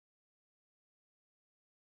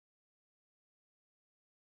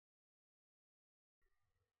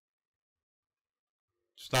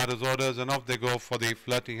Starters orders and off they go for the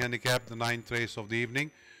Flirting Handicap, the 9th race of the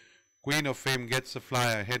evening. Queen of Fame gets a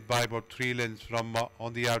flyer, head by about 3 lengths from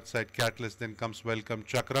on the outside Catalyst. Then comes Welcome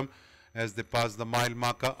Chakram as they pass the mile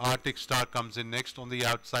marker. Arctic Star comes in next. On the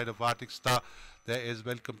outside of Arctic Star there is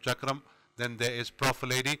Welcome Chakram. Then there is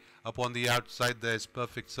Profilady. Up on the outside there is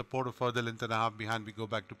Perfect Support. A further length and a half behind we go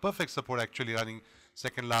back to Perfect Support, actually running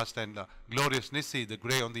second last, and Glorious Nissi, the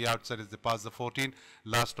grey on the outside as they pass the 14.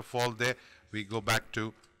 Last of all there we go back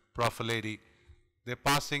to Profilady. They're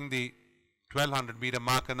passing the 1200 meter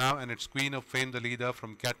marker now, and it's Queen of Fame, the leader,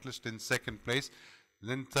 from Catalyst in second place.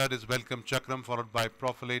 Then third is Welcome Chakram, followed by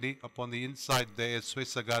Profilady. Up on the inside there is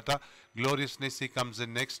Swiss Agata. Glorious Nissi comes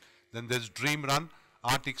in next. Then there's Dream Run,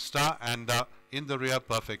 Arctic Star, and in the rear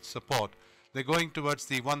Perfect Support. They're going towards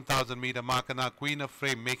the 1000 meter marker now. Queen of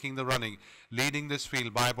Fame making the running, leading this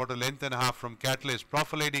field by about a length and a half from Catalyst.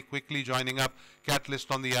 Profilady quickly joining up,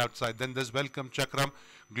 Catalyst on the outside. Then there's Welcome Chakram,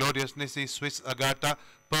 Glorious Nissi, Swiss Agata,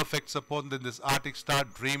 Perfect Support. Then this Arctic Star,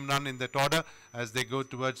 Dream Run in that order as they go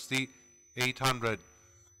towards the 800.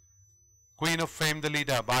 Queen of Fame, the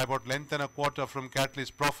leader, by about length and a quarter from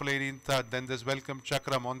Catalyst. Profilady in third. Then there's Welcome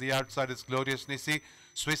Chakram. On the outside is Glorious Nissi,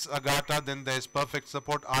 Swiss Agata. Then there's Perfect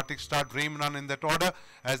Support, Arctic Star, Dream Run in that order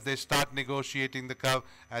as they start negotiating the curve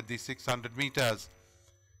at the 600 meters.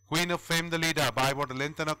 Queen of Fame, the leader, by about a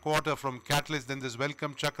length and a quarter from Catalyst. Then there's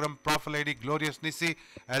Welcome Chakram, Profilady, Glorious Nissi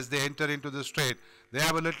as they enter into the straight. They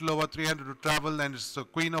have a little over 300 to travel, and it's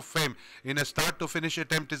Queen of Fame in a start to finish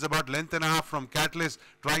attempt is about length and a half from Catalyst,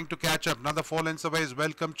 trying to catch up. Another 4 lengths away is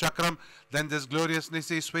Welcome Chakram. Then there's Glorious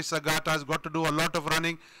Nissi, Swiss Agata has got to do a lot of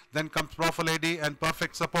running. Then comes Profilady and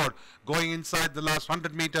Perfect Support going inside the last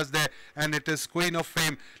 100 meters there, and it is Queen of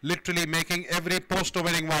Fame literally making every poster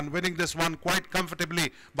winning this one quite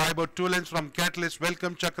comfortably by about 2 lengths from Catalyst.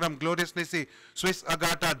 Welcome Chakram, Glorious Nissi, Swiss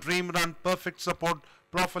Agata, Dream Run, Perfect Support,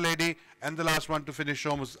 Profilady, and the last one to finish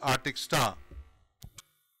home was Arctic Star.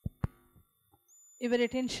 Your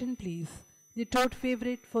attention please. The third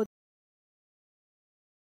favorite for